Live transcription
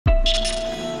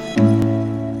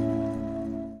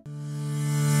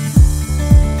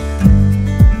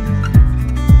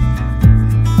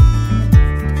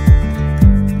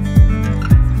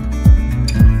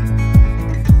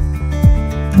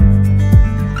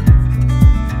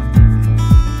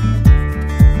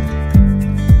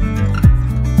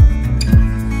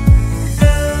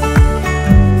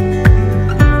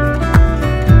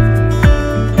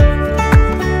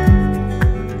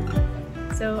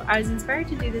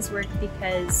his work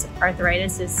because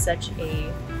arthritis is such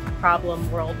a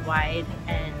problem worldwide,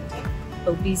 and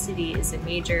obesity is a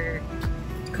major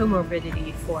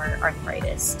comorbidity for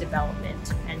arthritis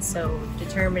development. And so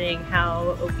determining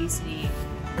how obesity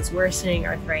is worsening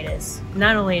arthritis,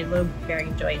 not only in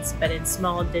load-bearing joints, but in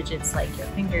small digits like your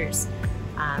fingers,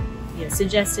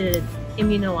 suggested an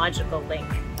immunological link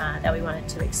that we wanted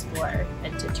to explore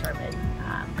and determine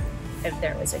if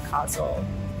there was a causal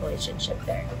relationship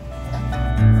there.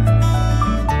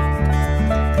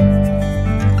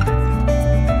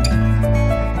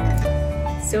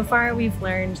 So far, we've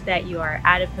learned that your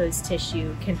adipose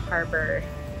tissue can harbor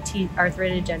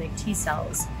arthritogenic T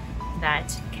cells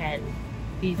that can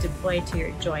be deployed to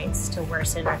your joints to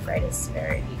worsen arthritis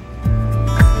severity.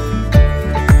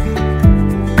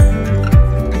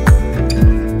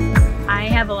 I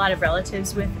have a lot of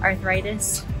relatives with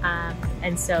arthritis,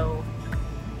 and so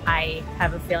I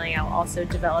have a feeling I'll also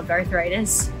develop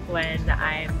arthritis when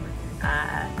I'm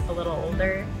a little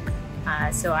older.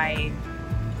 So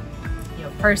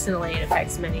personally, it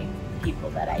affects many people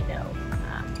that I know.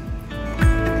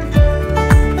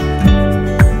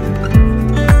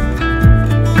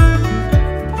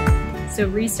 So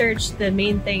research, the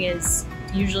main thing is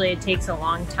usually it takes a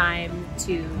long time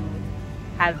to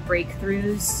have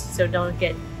breakthroughs, so don't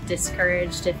get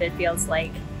discouraged if it feels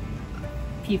like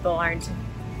people aren't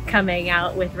coming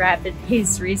out with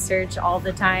rapid-paced research all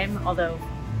the time, although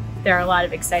there are a lot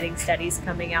of exciting studies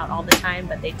coming out all the time,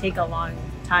 but they take a long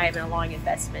time and a long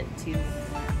investment to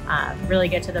really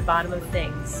get to the bottom of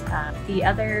things. The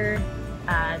other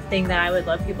thing that I would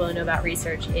love people to know about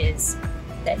research is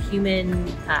that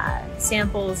human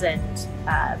samples and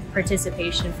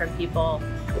participation from people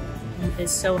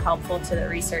is so helpful to the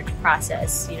research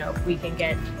process. If we can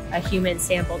get a human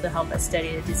sample to help us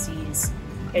study the disease,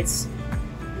 it's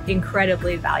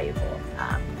incredibly valuable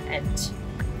and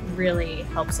really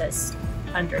helps us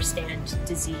understand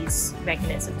disease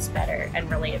mechanisms better and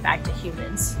relate it back to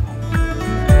humans.